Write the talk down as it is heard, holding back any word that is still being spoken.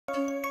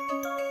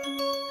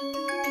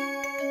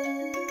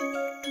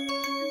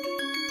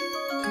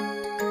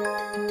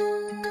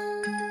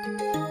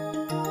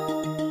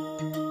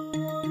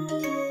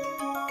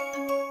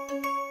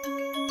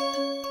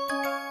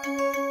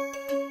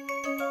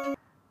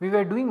We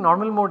were doing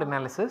normal mode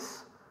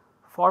analysis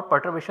for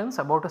perturbations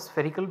about a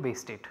spherical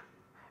base state.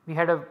 We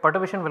had a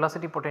perturbation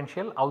velocity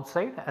potential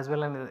outside as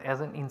well as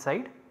an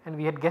inside, and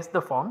we had guessed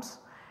the forms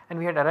and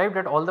we had arrived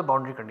at all the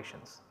boundary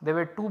conditions. There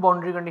were 2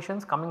 boundary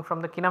conditions coming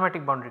from the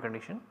kinematic boundary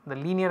condition, the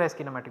linearized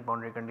kinematic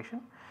boundary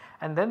condition,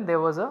 and then there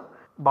was a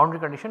boundary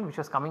condition which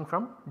was coming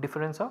from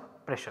difference of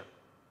pressure.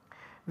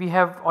 We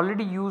have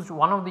already used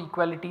one of the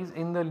equalities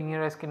in the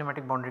linearized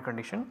kinematic boundary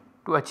condition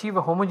to achieve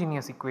a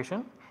homogeneous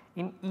equation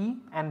in E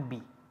and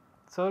B.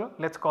 So,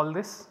 let us call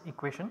this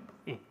equation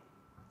A,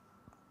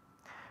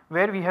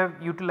 where we have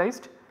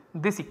utilized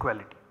this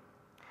equality.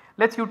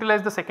 Let us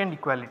utilize the second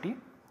equality.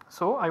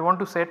 So, I want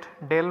to set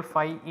del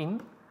phi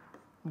in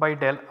by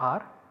del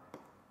r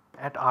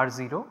at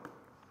r0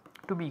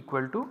 to be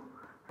equal to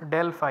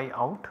del phi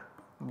out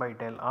by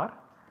del r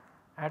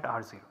at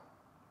r0.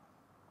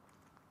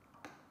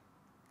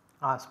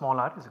 Small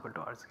r is equal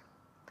to r0,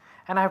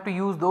 and I have to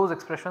use those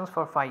expressions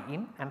for phi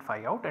in and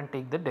phi out and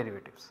take the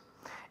derivatives.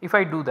 If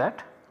I do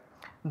that,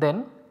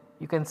 then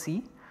you can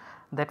see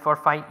that for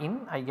phi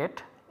in I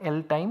get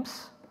L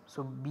times,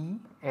 so B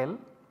L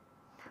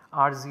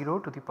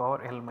r0 to the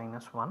power L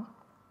minus 1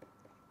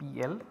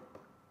 P L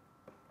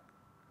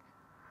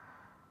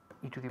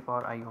e to the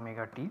power I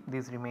omega t,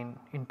 these remain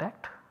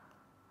intact,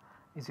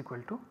 is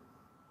equal to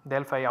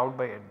del phi out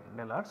by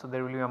del r. So,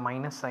 there will be a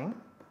minus sign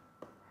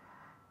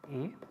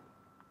A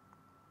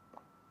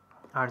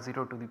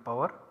r0 to the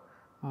power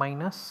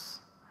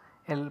minus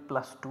L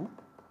plus 2,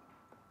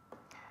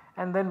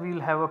 and then we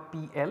will have a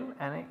PL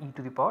and a e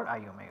to the power I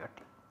omega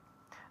t.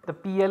 The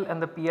PL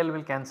and the PL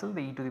will cancel, the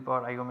e to the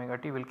power I omega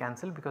t will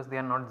cancel because they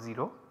are not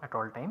 0 at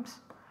all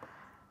times,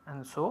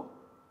 and so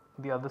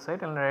the other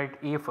side I will write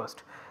A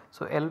first.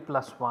 So, L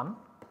plus 1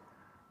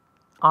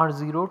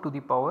 r0 to the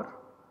power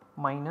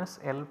minus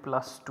L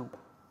plus 2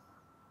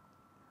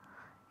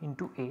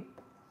 into A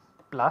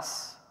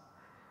plus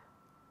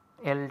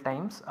L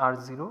times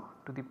r0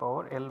 to the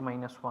power L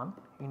minus 1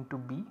 into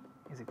B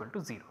is equal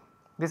to 0.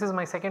 This is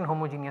my second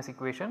homogeneous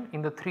equation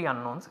in the 3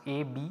 unknowns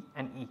A, B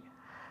and E.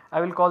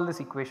 I will call this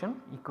equation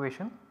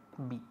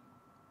B.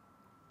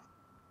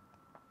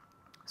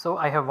 So,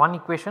 I have one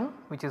equation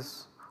which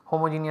is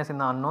homogeneous in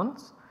the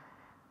unknowns,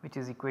 which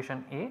is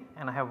equation A,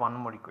 and I have one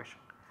more equation.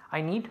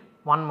 I need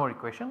one more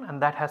equation,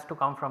 and that has to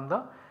come from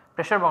the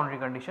pressure boundary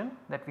condition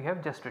that we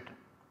have just written.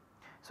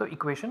 So,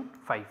 equation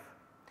 5.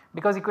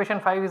 Because equation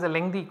 5 is a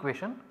lengthy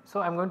equation, so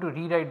I am going to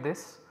rewrite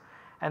this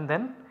and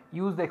then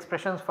use the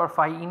expressions for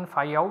phi in,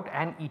 phi out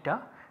and eta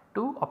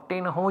to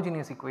obtain a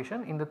homogeneous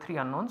equation in the 3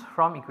 unknowns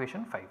from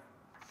equation 5.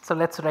 So,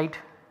 let us write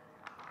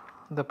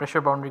the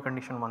pressure boundary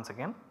condition once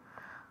again.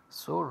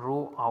 So,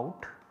 rho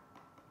out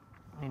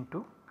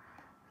into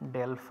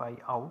del phi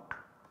out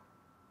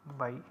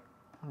by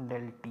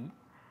del t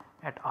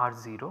at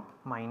r0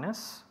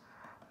 minus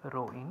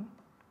rho in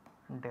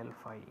del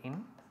phi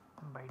in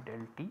by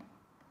del t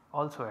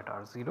also at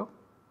r0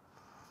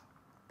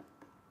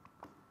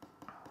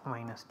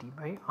 minus t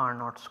by r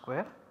naught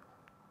square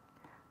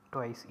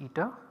twice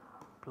eta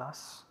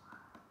plus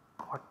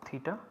cot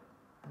theta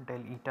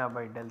del eta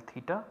by del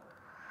theta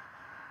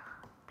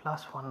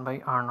plus 1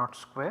 by r naught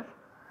square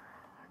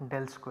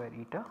del square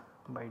eta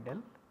by del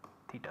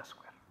theta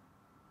square.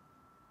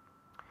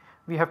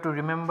 We have to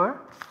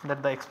remember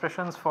that the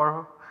expressions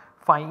for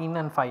phi in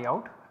and phi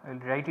out, I will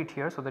write it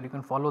here so that you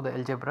can follow the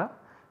algebra.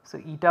 So,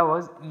 eta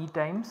was E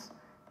times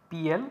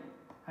PL,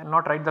 I will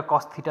not write the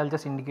cos theta, I will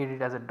just indicate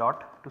it as a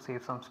dot to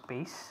save some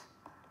space.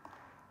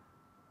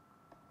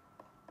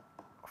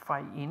 Phi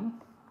in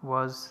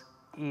was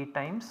A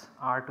times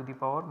r to the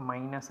power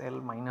minus L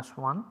minus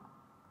 1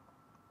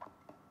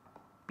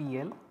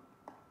 PL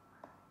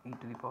e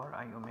to the power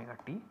I omega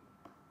t.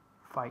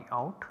 Phi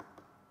out,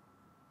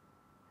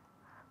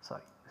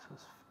 sorry,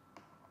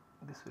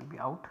 this will be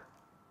out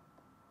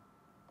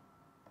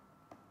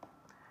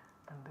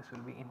and this will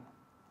be in.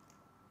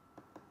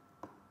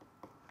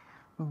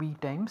 B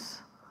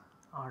times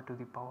r to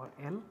the power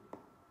L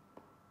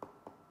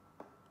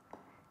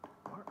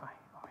or I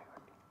omega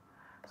t.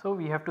 So,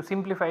 we have to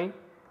simplify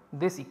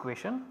this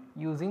equation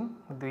using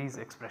these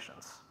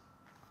expressions.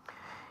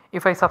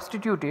 If I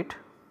substitute it,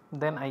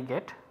 then I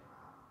get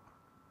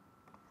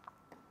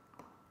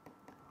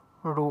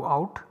rho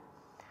out,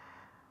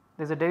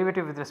 there is a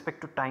derivative with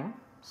respect to time.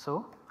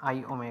 So,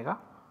 I omega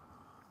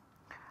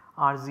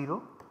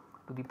r0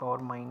 to the power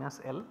minus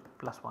L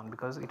plus 1,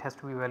 because it has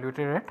to be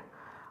evaluated at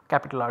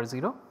capital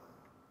R0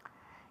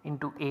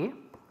 into A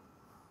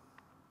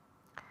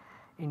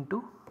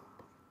into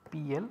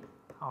PL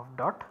of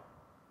dot,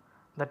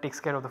 that takes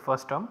care of the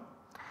first term.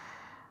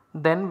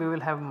 Then we will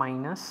have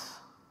minus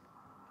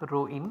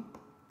rho in,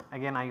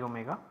 again I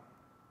omega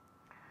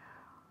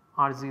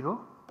r0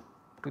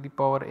 to the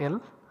power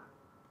L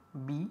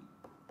B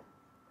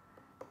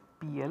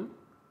PL,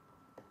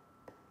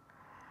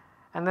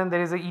 and then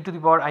there is a e to the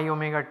power I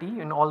omega t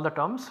in all the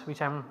terms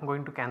which I am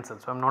going to cancel.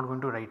 So, I am not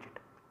going to write it,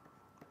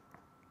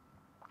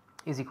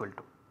 is equal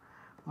to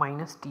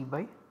minus t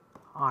by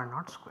r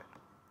naught square.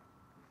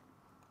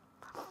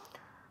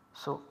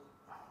 So,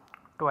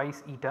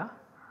 twice eta.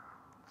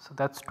 So,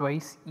 that is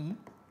twice E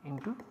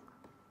into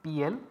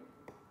PL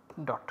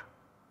dot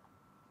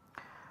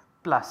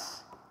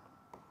plus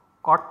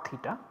cot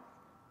theta,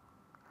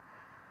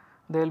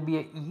 there will be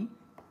a E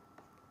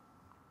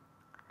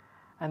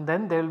and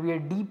then there will be a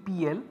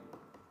dPL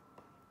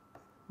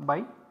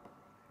by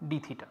d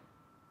theta.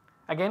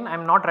 Again I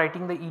am not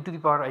writing the e to the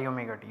power I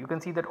omega t. You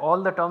can see that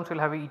all the terms will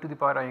have a e to the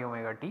power I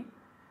omega t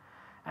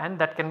and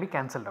that can be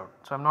cancelled out.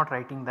 So, I am not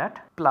writing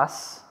that,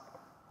 plus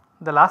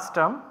the last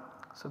term.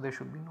 So, there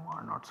should be no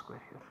r naught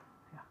square here.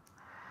 Yeah.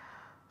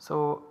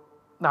 So,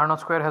 the r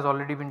naught square has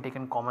already been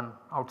taken common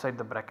outside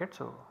the bracket.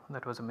 So,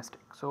 that was a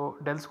mistake. So,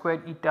 del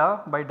square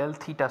eta by del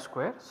theta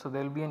square. So,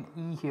 there will be an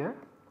E here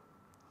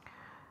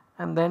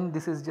and then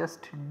this is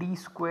just d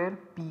square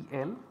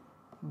PL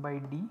by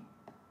d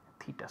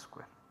theta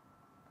square.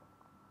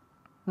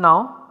 Now,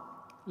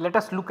 let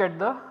us look at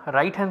the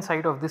right hand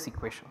side of this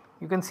equation.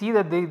 You can see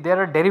that there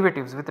are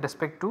derivatives with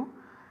respect to.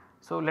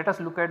 So, let us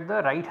look at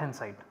the right hand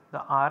side, the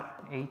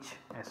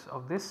RHS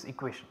of this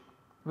equation.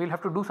 We will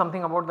have to do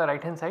something about the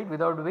right hand side,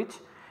 without which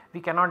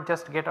we cannot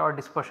just get our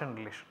dispersion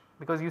relation,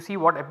 because you see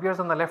what appears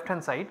on the left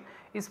hand side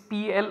is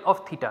PL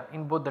of theta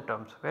in both the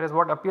terms, whereas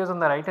what appears on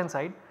the right hand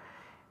side,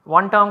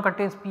 one term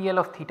contains PL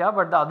of theta,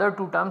 but the other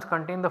two terms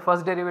contain the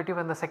first derivative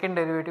and the second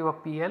derivative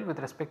of PL with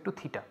respect to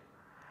theta.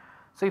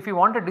 So, if you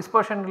want a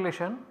dispersion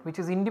relation which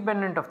is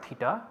independent of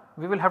theta,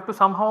 we will have to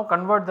somehow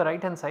convert the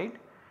right hand side,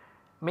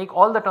 make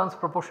all the terms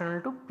proportional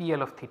to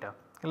PL of theta.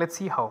 Let us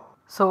see how.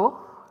 So,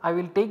 I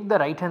will take the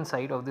right hand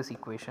side of this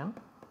equation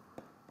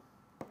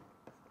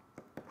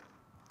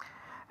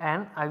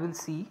and I will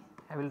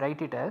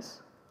write it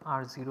as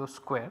R0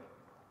 square.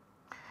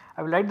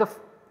 I will write the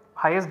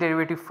highest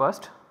derivative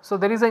first. So,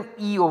 there is an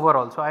E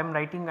overall. So, I am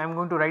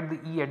going to write the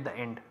E at the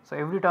end. So,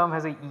 every term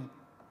has a E.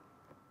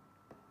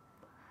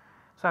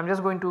 So, I am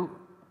just going to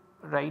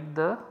write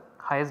the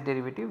highest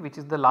derivative, which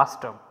is the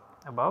last term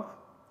above,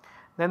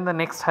 then the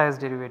next highest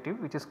derivative,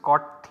 which is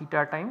cot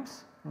theta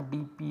times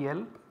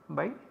dPL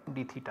by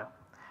d theta,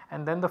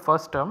 and then the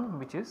first term,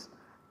 which is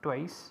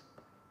twice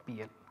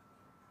PL.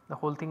 The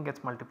whole thing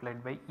gets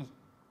multiplied by E.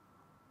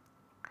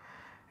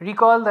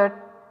 Recall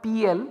that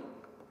PL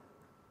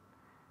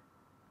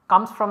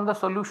comes from the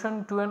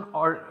solution to an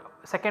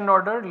second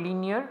order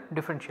linear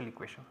differential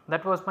equation.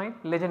 That was my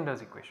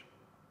Legender's equation.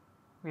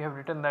 We have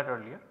written that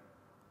earlier.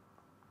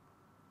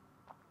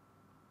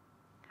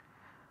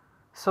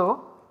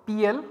 So,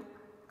 PL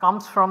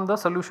comes from the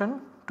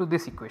solution to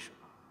this equation.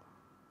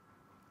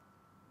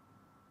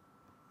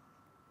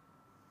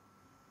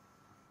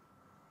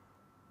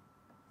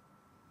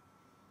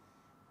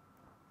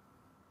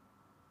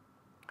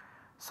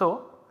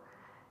 So,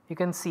 you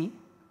can see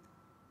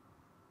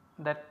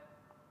that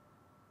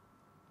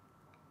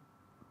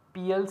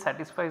PL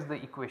satisfies the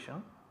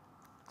equation.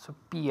 So,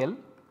 PL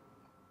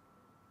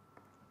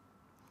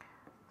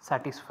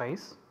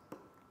satisfies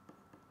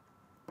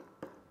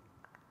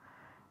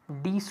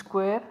d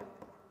square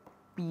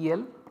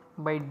PL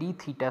by d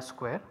theta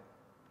square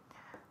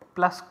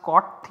plus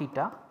cot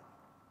theta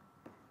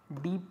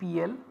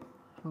dPL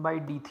by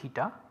d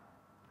theta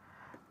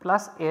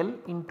plus L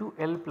into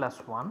L plus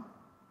 1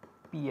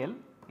 PL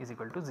is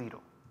equal to 0.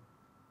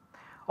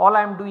 All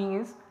I am doing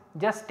is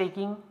just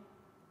taking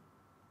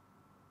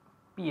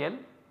PL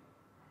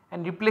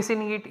and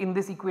replacing it in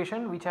this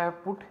equation, which I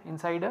have put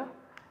inside a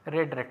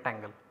red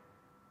rectangle.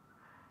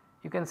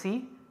 You can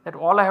see that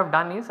all I have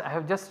done is I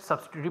have just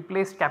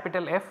replaced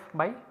capital F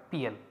by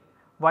PL.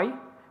 Why?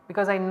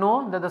 Because I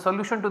know that the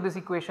solution to this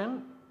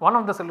equation, one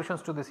of the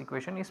solutions to this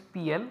equation is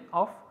PL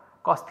of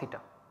cos theta.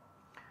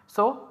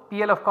 So,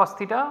 PL of cos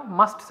theta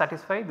must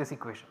satisfy this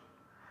equation.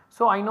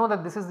 So, I know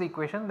that this is the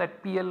equation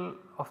that PL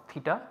of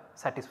theta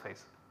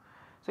satisfies.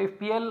 So, if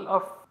PL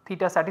of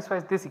theta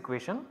satisfies this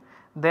equation,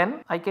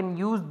 then I can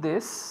use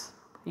this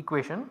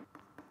equation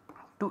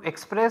to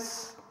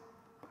express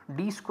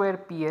d square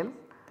PL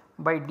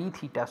by d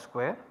theta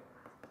square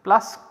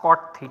plus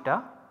cot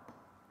theta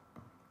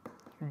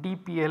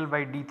dPL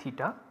by d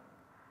theta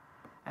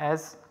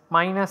as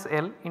minus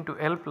L into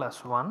L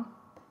plus 1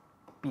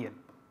 PL.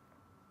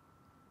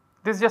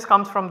 This just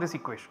comes from this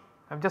equation.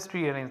 I have just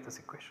rearranged this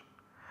equation.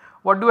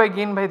 What do I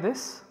gain by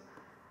this?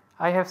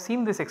 I have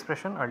seen this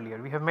expression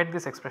earlier, we have met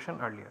this expression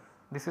earlier.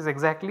 This is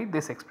exactly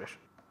this expression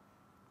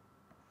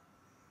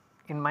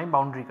in my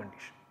boundary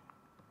condition.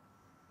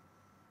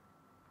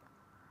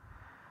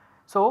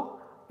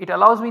 So, it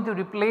allows me to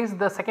replace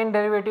the second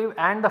derivative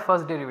and the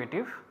first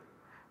derivative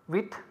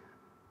with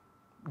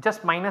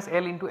just minus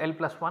L into L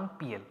plus 1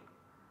 PL.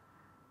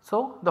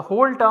 So, the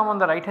whole term on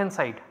the right hand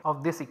side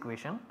of this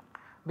equation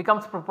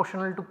becomes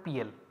proportional to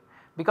PL.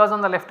 Because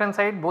on the left hand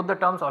side both the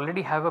terms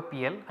already have a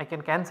PL, I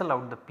can cancel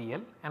out the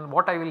PL, and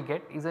what I will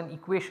get is an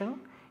equation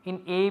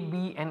in A,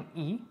 B and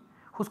E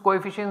whose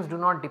coefficients do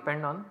not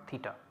depend on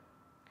theta.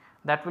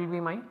 That will be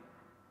my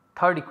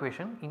third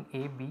equation in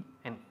A, B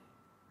and E.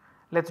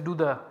 Let us do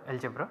the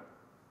algebra.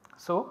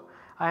 So,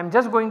 I am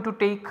just going to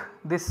take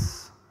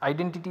this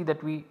identity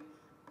that we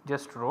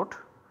just wrote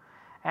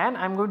and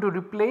I am going to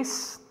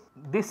replace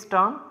this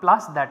term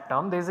plus that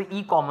term, there is a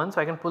E common, so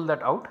I can pull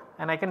that out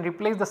and I can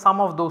replace the sum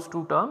of those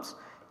two terms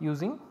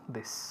using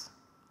this.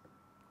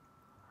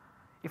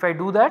 If I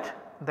do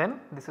that, then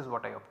this is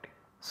what I obtain.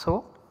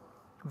 So,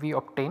 we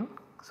obtain,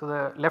 so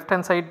the left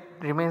hand side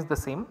remains the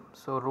same.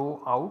 So,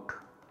 rho out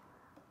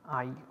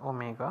I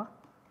omega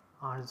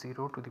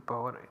r0 to the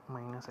power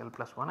minus L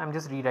plus 1, I am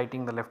just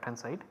rewriting the left hand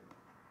side,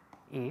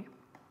 A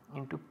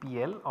into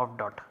PL of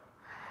dot,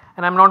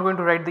 and I am not going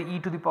to write the e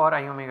to the power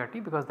I omega t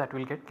because that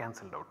will get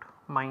cancelled out,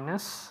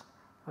 minus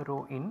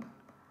rho in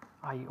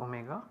I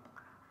omega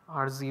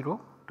r0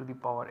 to the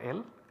power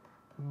L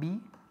B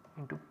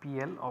into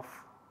PL of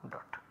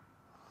dot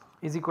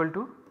is equal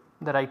to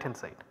the right hand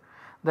side.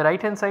 The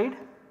right hand side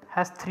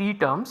has 3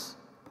 terms.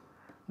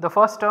 The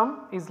first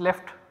term is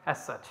left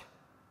as such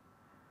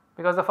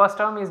because the first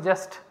term is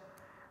just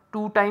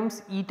 2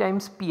 times E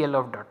times PL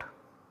of dot.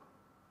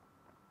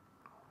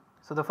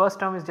 So, the first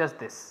term is just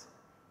this,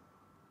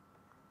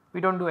 we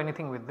do not do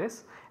anything with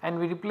this and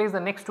we replace the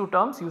next 2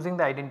 terms using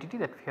the identity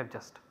that we have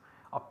just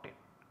obtained.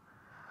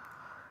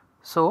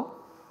 So,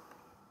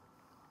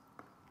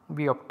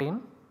 we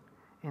obtain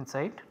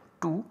inside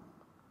 2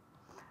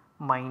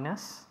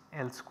 minus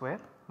L square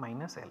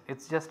minus L, it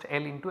is just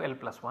L into L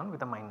plus 1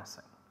 with a minus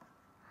sign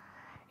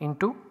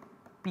into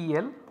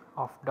PL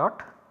of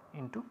dot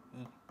into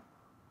E.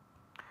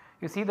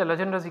 You see the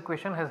Legendre's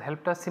equation has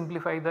helped us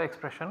simplify the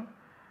expression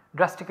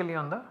drastically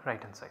on the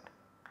right hand side.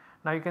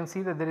 Now you can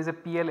see that there is a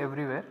PL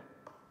everywhere,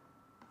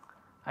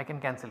 I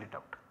can cancel it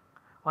out.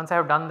 Once I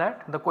have done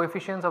that, the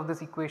coefficients of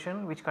this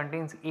equation which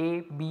contains A,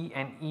 B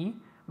and E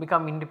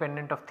become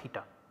independent of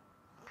theta.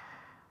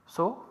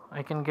 So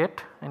I can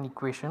get an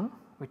equation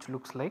which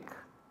looks like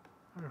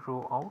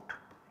rho out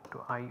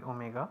into I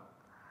omega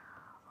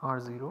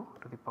r0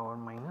 to the power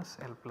minus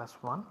L plus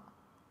 1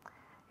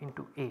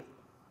 into A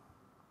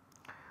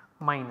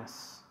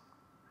minus,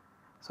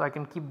 so I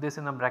can keep this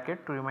in a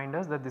bracket to remind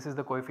us that this is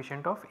the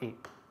coefficient of A.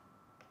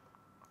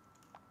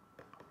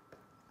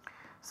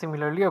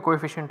 Similarly, a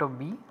coefficient of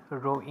B,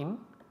 rho in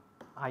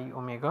I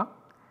omega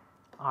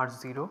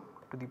r0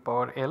 to the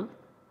power L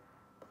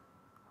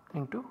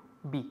into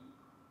B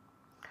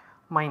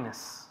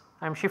minus,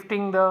 I am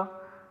shifting the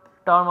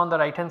term on the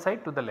right hand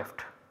side to the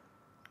left.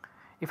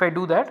 If I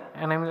do that,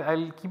 and I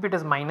will keep it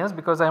as minus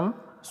because I am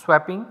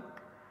swapping,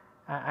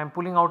 I am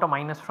pulling out a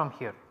minus from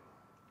here.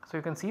 So,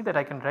 you can see that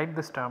I can write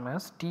this term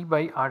as T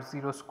by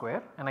R0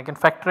 square and I can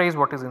factorize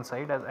what is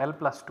inside as L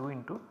plus 2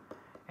 into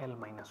L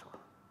minus 1.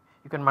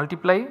 You can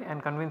multiply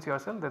and convince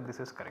yourself that this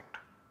is correct.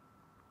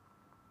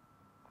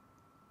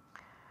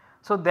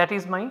 So, that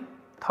is my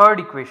third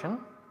equation,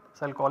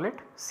 so I will call it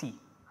C.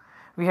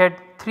 We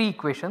had 3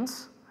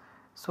 equations,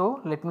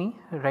 so let me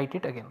write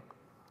it again.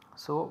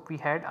 So, we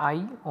had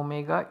I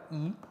omega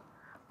E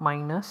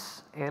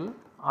minus L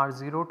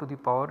R0 to the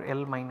power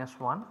L minus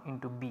 1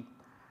 into B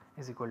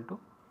is equal to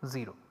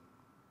 0.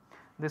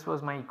 This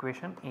was my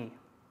equation A.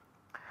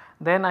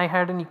 Then I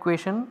had an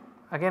equation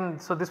again,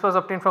 so this was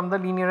obtained from the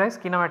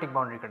linearized kinematic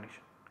boundary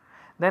condition.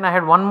 Then I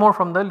had one more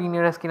from the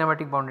linearized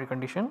kinematic boundary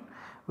condition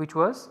which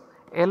was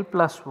L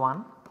plus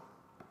 1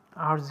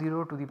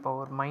 R0 to the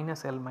power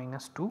minus L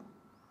minus 2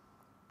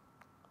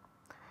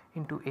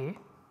 into A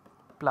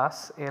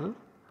plus L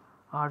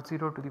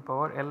R0 to the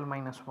power L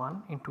minus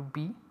 1 into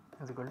B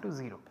is equal to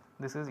 0.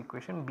 This is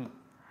equation B.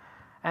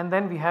 And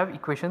then we have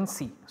equation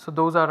C. So,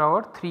 those are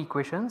our 3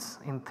 equations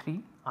in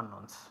 3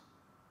 unknowns.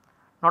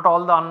 Not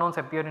all the unknowns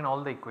appear in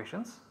all the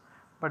equations,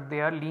 but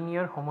they are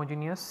linear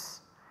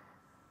homogeneous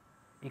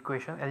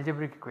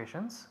algebraic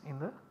equations in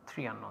the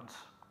 3 unknowns.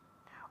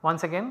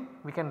 Once again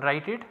we can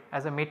write it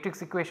as a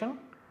matrix equation,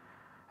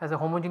 as a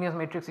homogeneous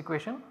matrix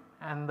equation,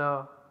 and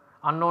the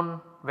unknown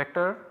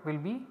vector will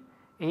be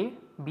A,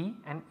 B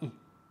and E.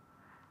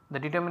 The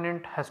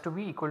determinant has to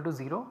be equal to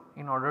 0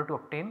 in order to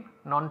obtain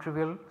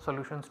non-trivial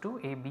solutions to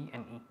A, B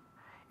and E.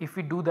 If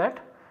we do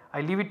that,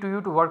 I leave it to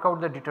you to work out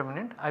the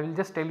determinant. I will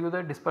just tell you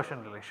the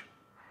dispersion relation.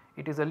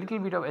 It is a little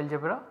bit of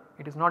algebra,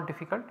 it is not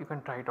difficult, you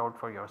can try it out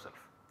for yourself.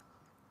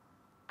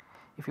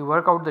 If you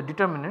work out the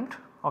determinant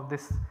of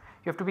this,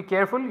 you have to be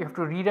careful, you have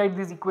to rewrite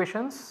these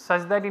equations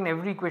such that in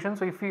every equation,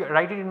 so if you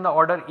write it in the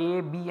order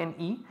A, B and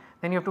E,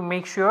 then you have to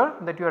make sure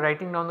that you are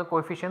writing down the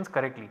coefficients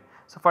correctly.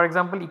 So, for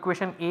example,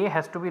 equation A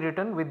has to be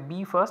written with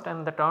B first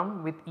and the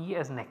term with E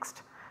as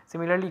next.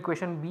 Similarly,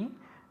 equation B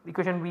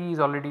is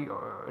already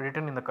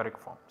written in the correct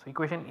form. So,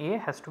 equation A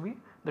has to be,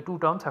 the 2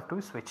 terms have to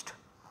be switched.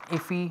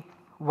 If we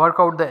work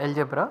out the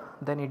algebra,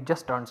 then it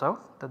just turns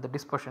out that the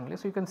dispersion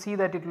is, so you can see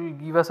that it will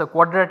give us a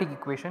quadratic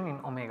equation in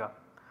omega,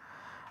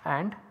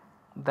 and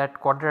that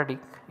quadratic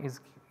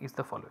is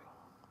the following.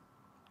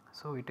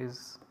 So, it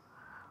is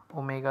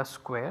omega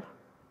square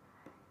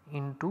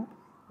into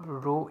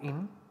rho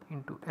in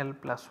into L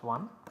plus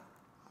 1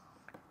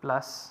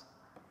 plus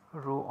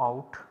rho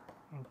out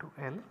into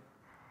L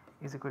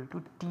is equal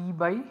to T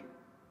by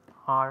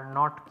R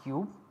naught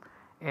cube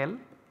L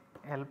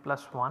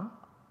plus 1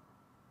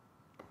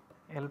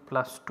 L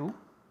plus 2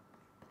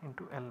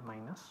 into L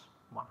minus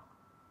 1.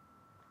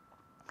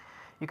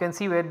 You can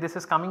see where this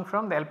is coming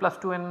from, the L plus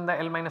 2 and the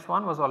L minus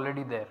 1 was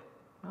already there.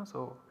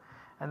 So,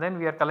 and then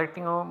we are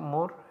collecting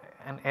more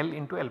an L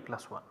into L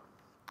plus 1.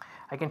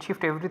 I can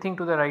shift everything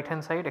to the right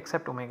hand side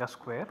except omega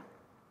square,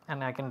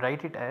 and I can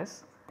write it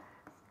as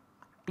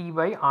T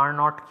by R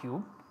naught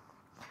cube,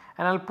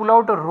 and I will pull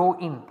out a rho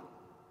in,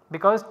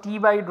 because T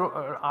by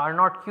R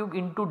naught cube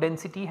into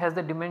density has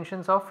the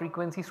dimensions of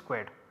frequency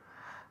squared.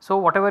 So,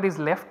 whatever is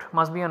left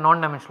must be a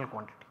non-dimensional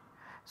quantity.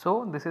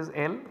 So, this is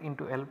L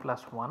into L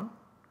plus 1,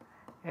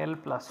 L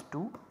plus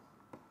 2,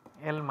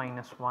 L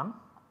minus 1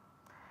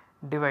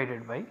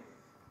 divided by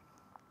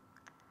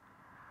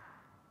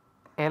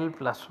L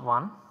plus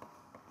 1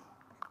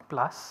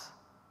 plus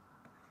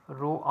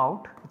rho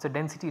out, it is a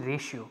density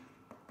ratio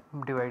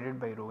divided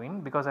by rho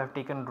in, because I have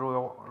taken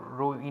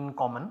rho in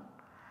common,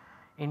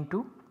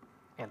 into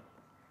L.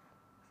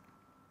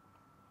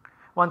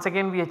 Once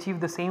again we achieve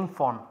the same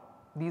form,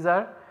 these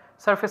are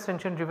surface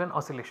tension driven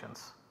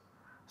oscillations.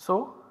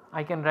 So,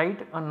 I can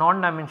write a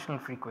non-dimensional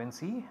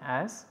frequency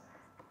as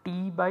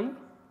T by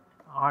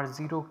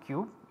R0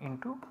 cube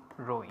into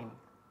rho in,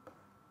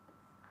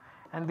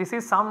 and this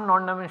is some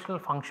non-dimensional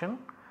function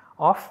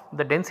of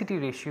the density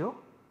ratio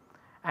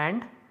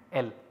and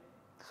L.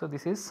 So,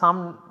 this is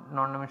some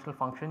non-dimensional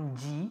function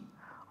g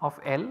of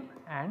L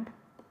and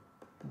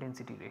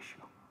density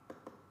ratio,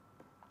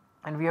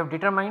 and we have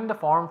determined the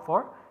form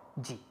for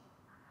g.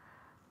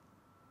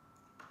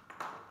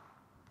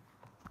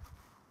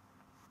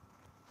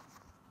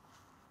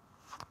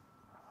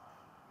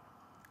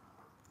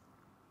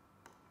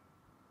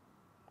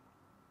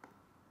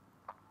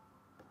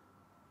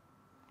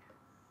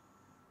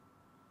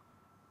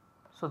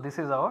 So, this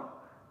is our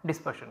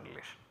dispersion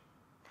relation.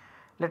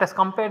 Let us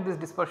compare this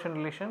dispersion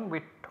relation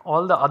with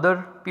all the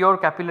other pure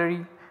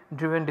capillary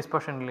driven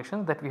dispersion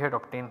relations that we had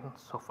obtained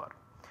so far.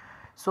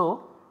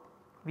 So,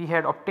 we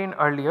had obtained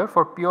earlier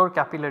for pure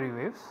capillary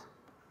waves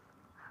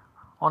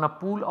on a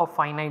pool of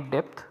finite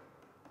depth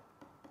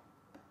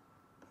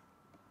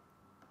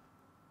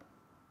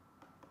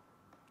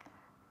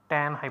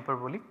tan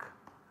hyperbolic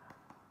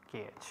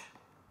kh.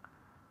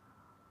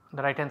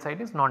 The right hand side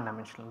is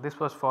non-dimensional.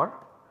 This was for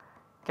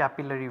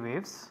capillary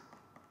waves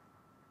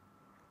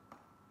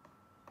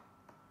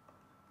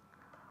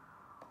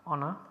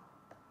on a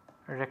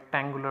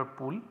rectangular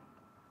pool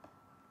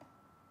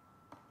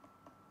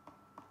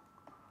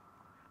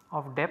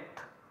of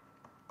depth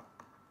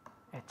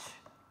h.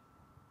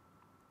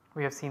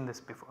 We have seen this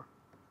before.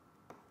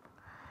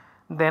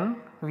 Then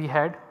we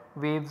had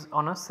waves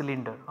on a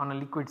cylinder, on a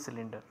liquid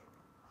cylinder.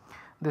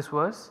 This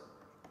was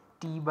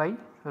T by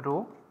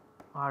rho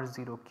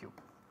R0 cube.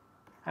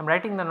 I am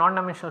writing the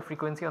non-dimensional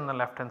frequency on the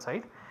left hand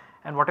side,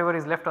 and whatever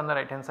is left on the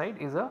right hand side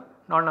is a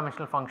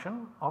non-dimensional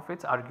function of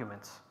its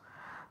arguments.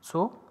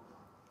 So,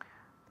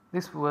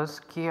 this was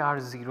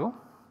Kr0,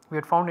 we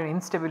had found an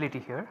instability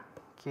here,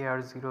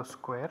 Kr0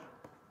 square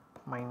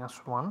minus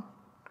 1,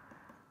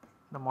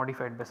 the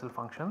modified Bessel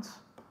functions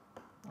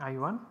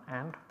I1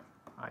 and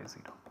I0.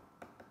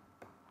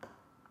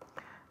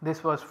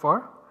 This was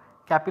for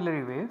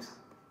capillary waves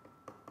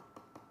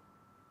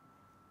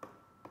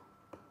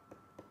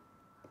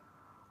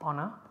on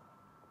a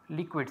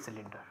liquid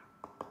cylinder,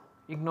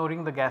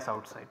 ignoring the gas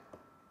outside,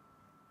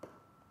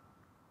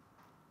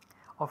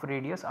 of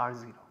radius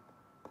r0.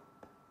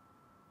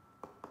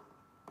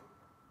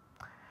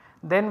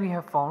 Then we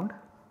have found,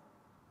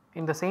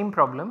 in the same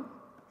problem,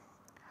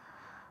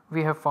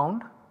 we have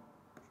found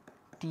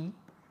T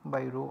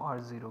by rho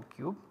r0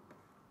 cube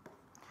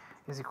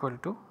is equal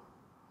to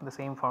the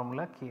same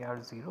formula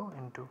Kr0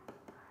 into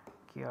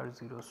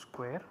Kr0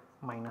 square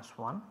minus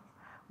 1,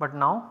 but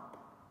now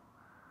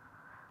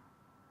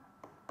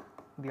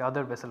the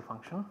other Bessel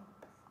function,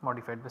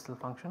 modified Bessel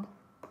function,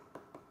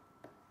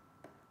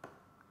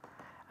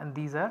 and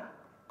these are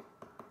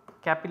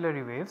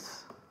capillary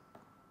waves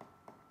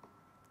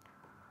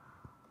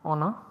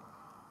on a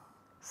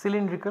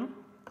cylindrical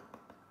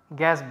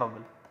gas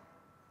bubble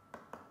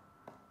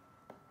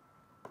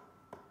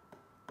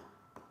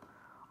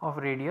of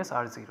radius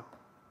r0.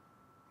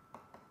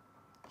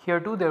 Here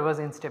too there was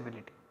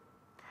instability.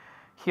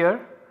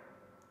 Here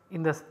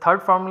in the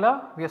third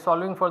formula we are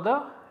solving for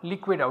the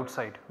liquid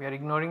outside, we are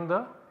ignoring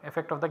the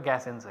effect of the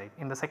gas inside.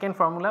 In the second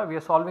formula we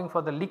are solving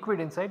for the liquid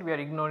inside, we are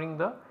ignoring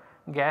the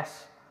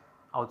gas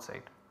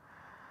outside.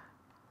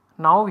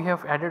 Now we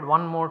have added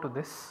one more to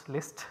this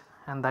list,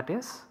 and that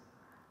is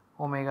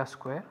omega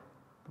square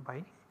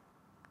by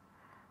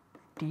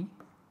T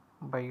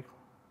by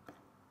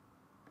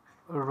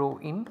rho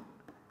in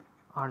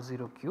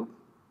r0 cube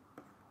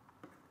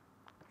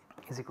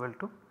is equal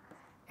to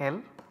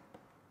L,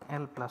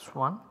 L plus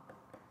 1,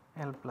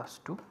 L plus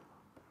 2,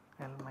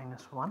 L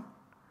minus 1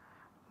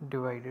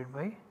 divided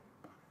by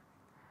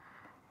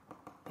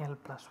L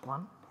plus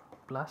 1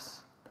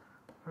 plus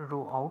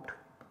rho out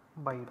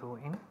by rho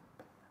in,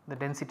 the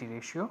density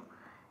ratio,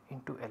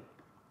 into L.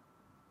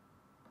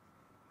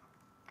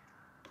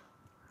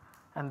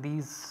 And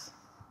these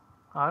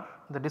are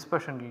the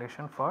dispersion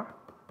relation for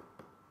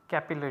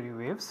capillary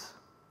waves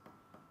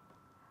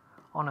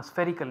on a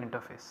spherical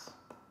interface.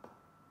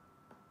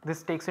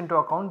 This takes into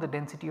account the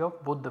density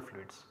of both the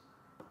fluids.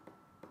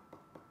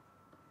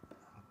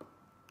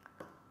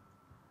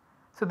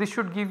 So, this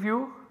should give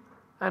you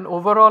an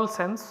overall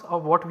sense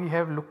of what we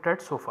have looked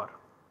at so far.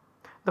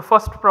 The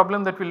first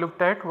problem that we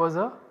looked at was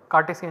a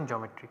Cartesian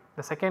geometry.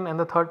 The second and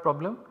the third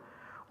problem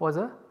was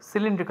a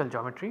cylindrical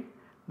geometry.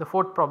 The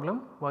fourth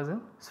problem was in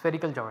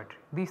spherical geometry.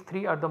 These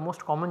three are the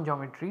most common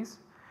geometries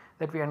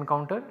that we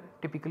encounter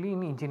typically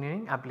in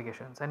engineering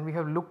applications, and we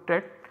have looked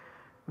at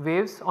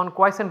waves on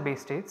quiescent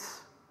base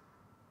states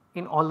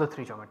in all the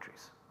three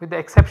geometries. With the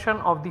exception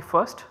of the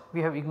first,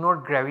 we have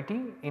ignored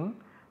gravity in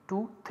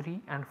 2,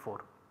 3 and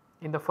 4.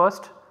 In the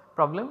first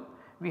problem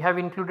we have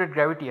included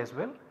gravity as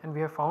well, and we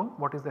have found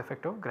what is the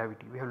effect of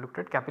gravity. We have looked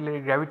at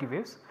capillary gravity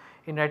waves.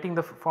 In writing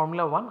the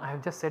formula 1, I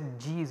have just said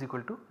G is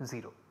equal to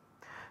 0.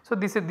 So,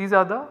 these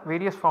are the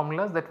various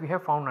formulas that we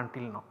have found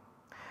until now.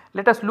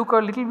 Let us look a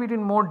little bit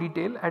in more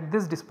detail at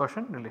this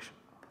dispersion relation.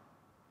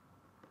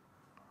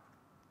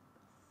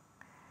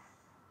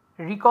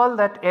 Recall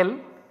that L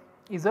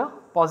is a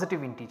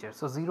positive integer.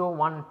 So, 0,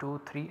 1,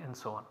 2, 3 and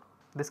so on.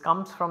 This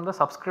comes from the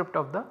subscript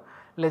of the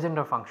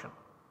Legendre function.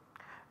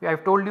 I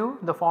have told you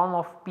the form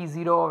of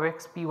P0 of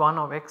x, P1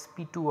 of x,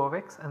 P2 of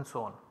x and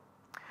so on.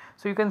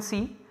 So, you can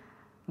see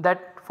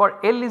that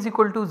for L is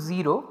equal to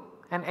 0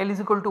 and L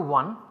is equal to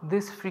 1,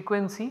 this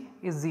frequency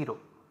is 0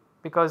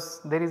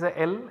 because there is a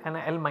L and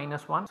a L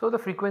minus 1. So, the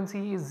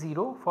frequency is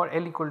 0 for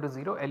L equal to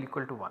 0, L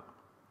equal to 1.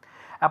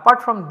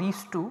 Apart from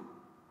these two,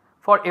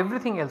 for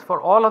everything else,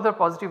 for all other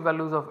positive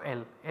values of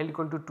L, L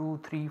equal to 2,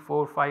 3,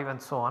 4, 5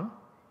 and so on,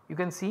 you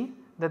can see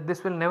that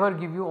this will never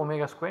give you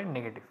omega square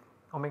negative.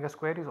 Omega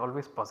square is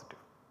always positive.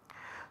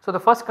 So, the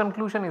first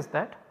conclusion is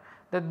that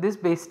this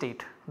base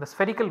state, the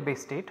spherical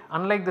base state,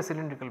 unlike the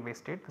cylindrical base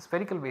state, the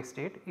spherical base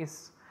state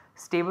is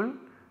stable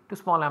to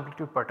small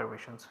amplitude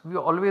perturbations. We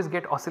always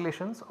get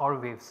oscillations or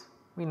waves,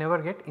 we never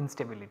get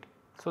instability.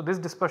 So, this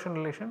dispersion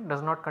relation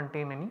does not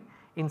contain any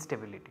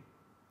instability.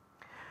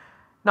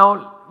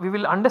 Now, we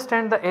will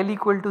understand the L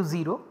equal to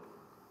 0,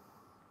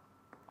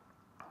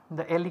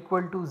 the L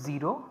equal to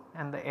 0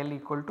 and the L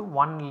equal to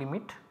 1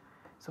 limit.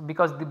 So,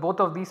 because both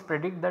of these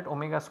predict that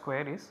omega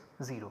square is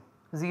 0,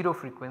 0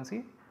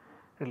 frequency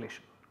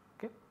relation.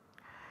 Okay.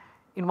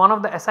 In one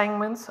of the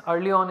assignments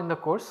early on in the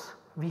course,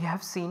 we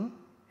have seen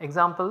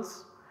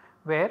examples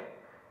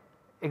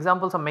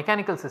of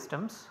mechanical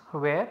systems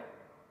where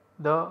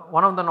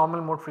one of the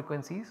normal mode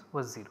frequencies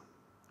was 0.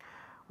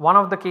 One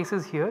of the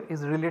cases here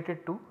is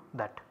related to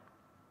that.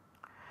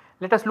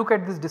 Let us look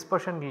at this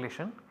dispersion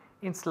relation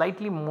in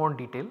slightly more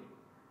detail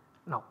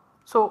now.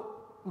 So,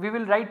 we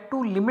will write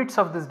two limits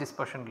of this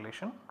dispersion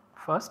relation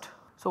first.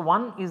 So,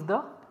 one is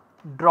the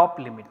drop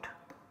limit.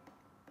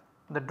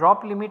 The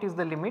drop limit is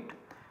the limit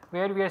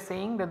where we are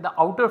saying that the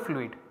outer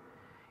fluid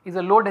is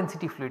a low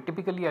density fluid,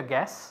 typically a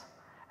gas,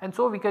 and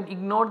so we can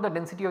ignore the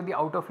density of the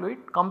outer fluid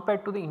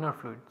compared to the inner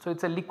fluid. So, it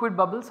is a liquid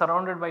bubble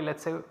surrounded by let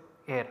us say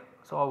air.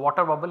 So, a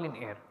water bubble in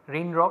air,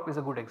 raindrop is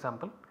a good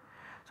example.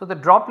 So, the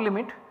drop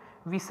limit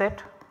we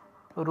set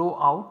rho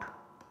out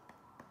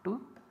to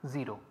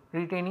 0,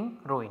 retaining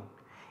rho in.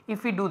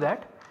 If we do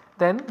that,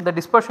 then the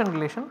dispersion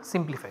relation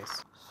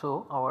simplifies.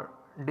 So, our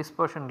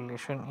dispersion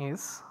relation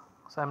is,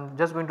 so I am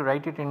just going to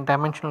write it in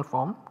dimensional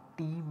form,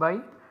 T by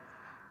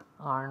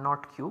R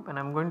naught cube, and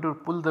I am going to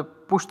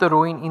push the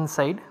rho in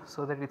inside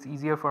so that it is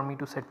easier for me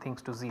to set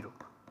things to 0.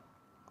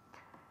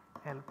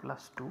 L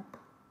plus 2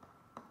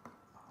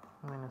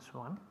 minus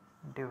 1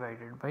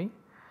 divided by,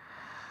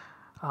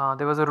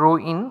 there was a rho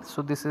in,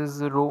 so this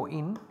is rho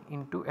in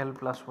into L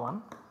plus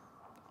 1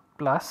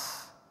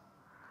 plus,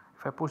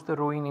 if I push the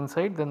rho in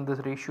inside, then this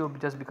ratio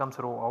just becomes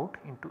rho out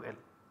into L.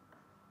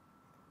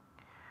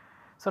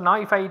 So,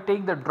 now if I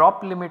take the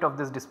drop limit of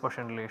this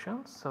dispersion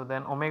relation, so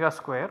then omega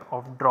square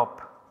of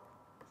drop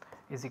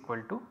is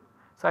equal to,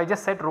 so I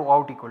just set rho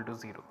out equal to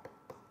 0.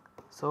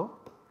 So,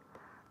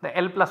 the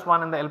L plus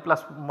 1 and the L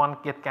plus 1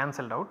 get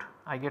cancelled out,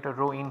 I get a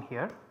rho in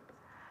here,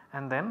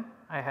 and then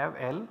I have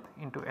L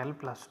into L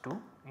plus 2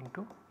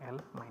 into L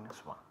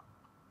minus 1.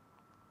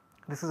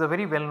 This is a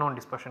very well known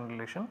dispersion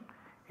relation.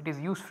 It is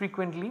used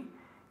frequently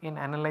in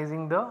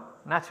analyzing the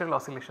natural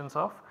oscillations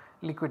of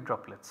liquid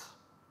droplets.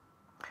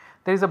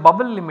 There is a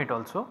bubble limit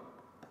also,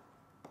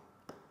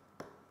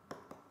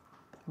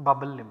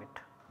 bubble limit.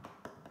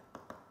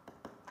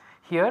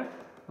 Here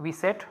we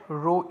set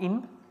rho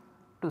in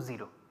to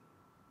 0.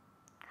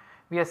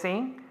 We are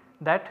saying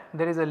that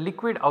there is a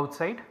liquid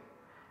outside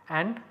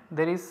and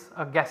there is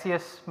a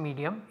gaseous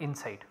medium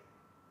inside.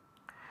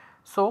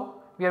 So,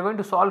 we are going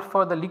to solve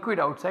for the liquid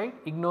outside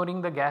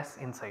ignoring the gas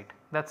inside,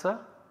 that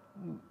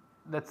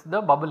is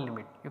the bubble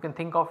limit. You can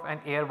think of an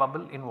air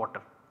bubble in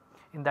water.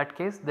 In that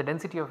case the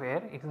density of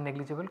air is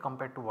negligible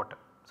compared to water.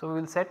 So, we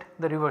will set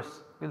the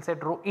reverse, we will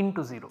set rho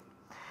into 0.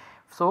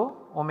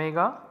 So,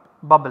 omega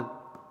bubble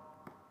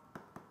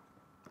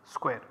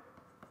square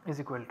is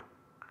equal to.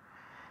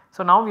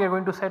 So, now we are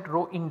going to set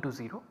rho into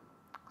 0.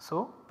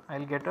 So, I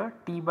will get a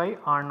T by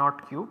R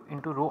naught cube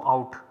into rho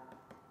out.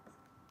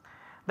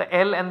 The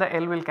L and the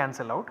L will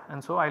cancel out,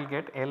 and so I will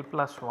get L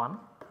plus 1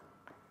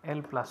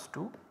 L plus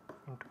 2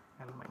 into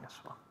L minus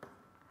 1.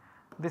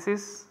 This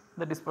is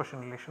the dispersion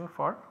relation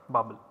for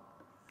bubble.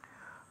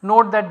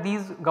 Note that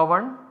these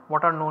govern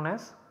what are known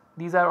as,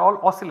 these are all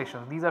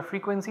oscillations, these are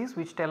frequencies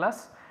which tell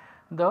us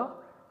the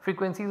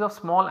frequencies of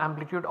small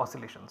amplitude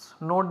oscillations.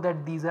 Note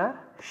that these are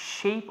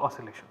shape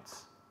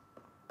oscillations.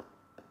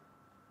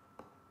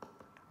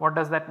 What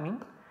does that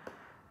mean?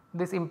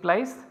 This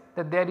implies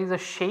that there is a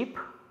shape,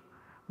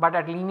 but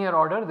at linear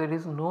order there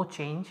is no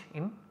change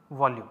in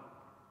volume.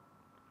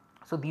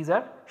 So, these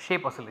are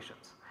shape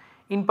oscillations.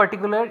 In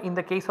particular, in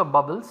the case of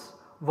bubbles,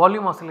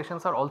 volume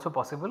oscillations are also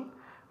possible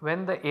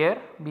when the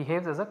air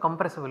behaves as a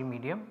compressible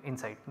medium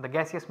inside. The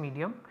gaseous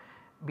medium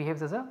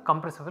behaves as a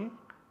compressible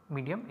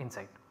medium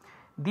inside.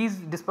 These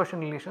dispersion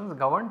relations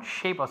govern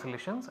shape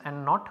oscillations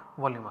and not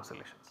volume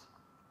oscillations.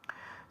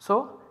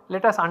 So,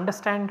 let us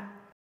understand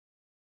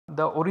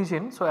the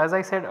origin. So, as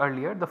I said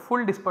earlier, the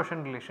full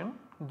dispersion relation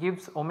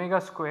gives omega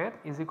square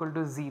is equal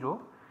to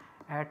 0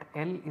 at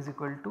L is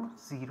equal to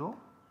 0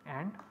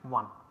 and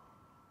 1.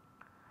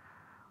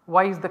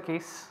 Why is the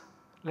case?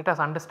 Let us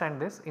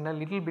understand this in a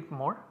little bit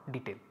more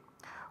detail.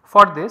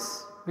 For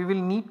this, we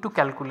will need to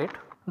calculate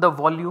the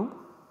volume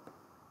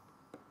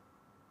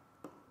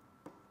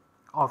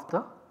of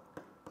the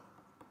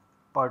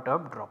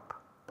perturbed drop.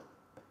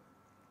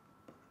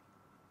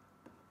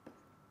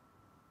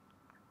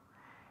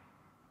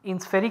 In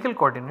spherical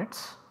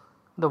coordinates,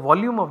 the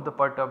volume of the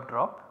perturbed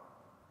drop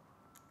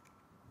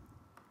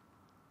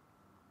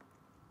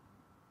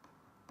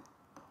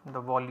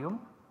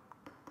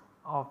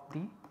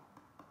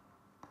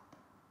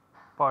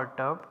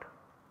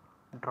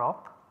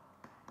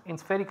in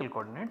spherical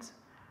coordinates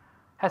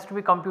has to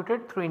be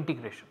computed through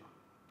integration.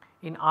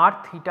 In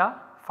r theta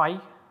phi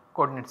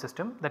coordinate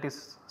system, that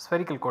is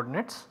spherical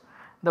coordinates,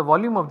 the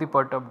volume of the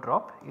perturbed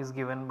drop is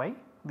given by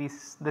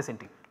this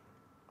integral.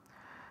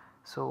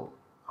 So,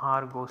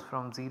 r goes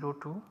from 0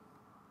 to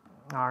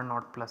r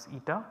naught plus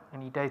eta,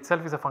 and eta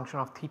itself is a function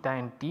of theta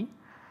and t,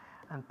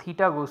 and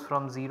theta goes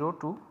from 0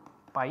 to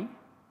pi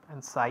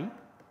and psi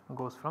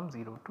goes from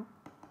 0 to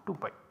 2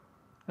 pi.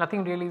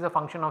 Nothing really is a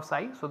function of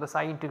psi, so the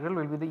psi integral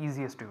will be the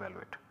easiest to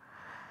evaluate.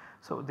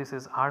 So, this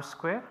is r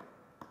square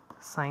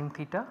sin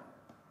theta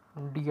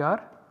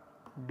dr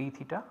d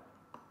theta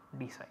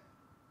d psi.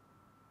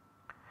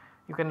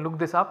 You can look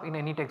this up in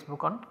any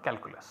textbook on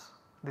calculus.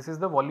 This is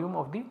the volume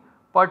of the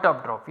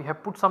perturbed drop. We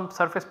have put some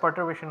surface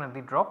perturbation at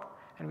the drop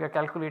and we are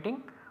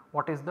calculating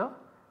what is the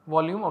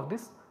volume of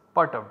this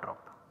perturbed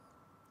drop.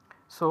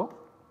 So,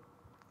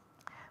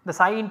 the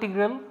psi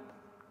integral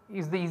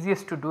is the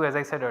easiest to do, as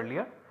I said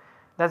earlier.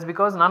 That is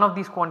because none of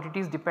these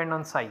quantities depend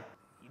on psi.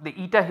 The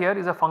eta here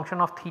is a function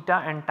of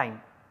theta and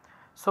time.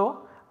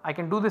 So, I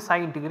can do the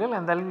psi integral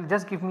and that will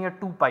just give me a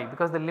 2 pi,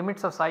 because the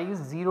limits of psi is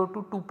 0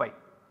 to 2 pi.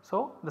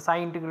 So, the psi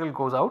integral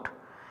goes out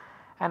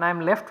and I am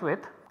left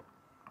with,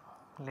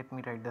 let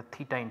me write the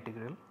theta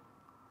integral,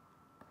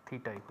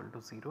 theta equal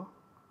to 0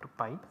 to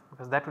pi,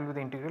 because that will be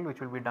the integral which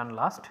will be done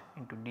last,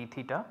 into d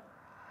theta,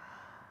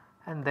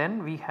 and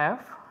then we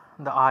have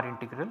the r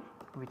integral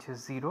which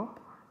is 0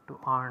 to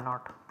r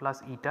naught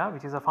plus eta,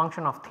 which is a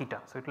function of theta.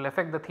 So, it will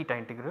affect the theta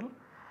integral,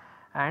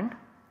 and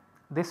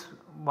this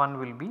one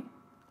will be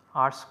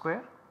r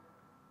square,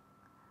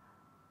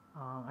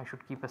 I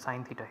should keep a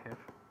sin theta here,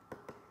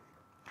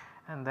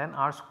 and then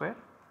r square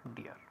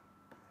dr.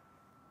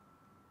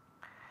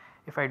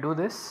 If I do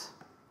this,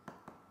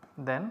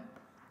 then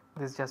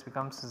this just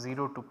becomes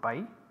 0 to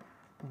pi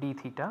d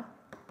theta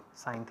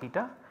sin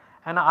theta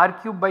and r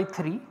cube by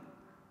 3.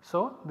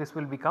 So, this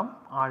will become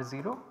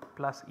r0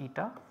 plus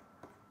eta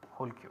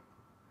whole cube.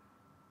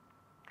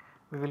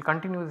 We will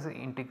continue this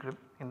integral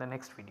in the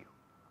next video.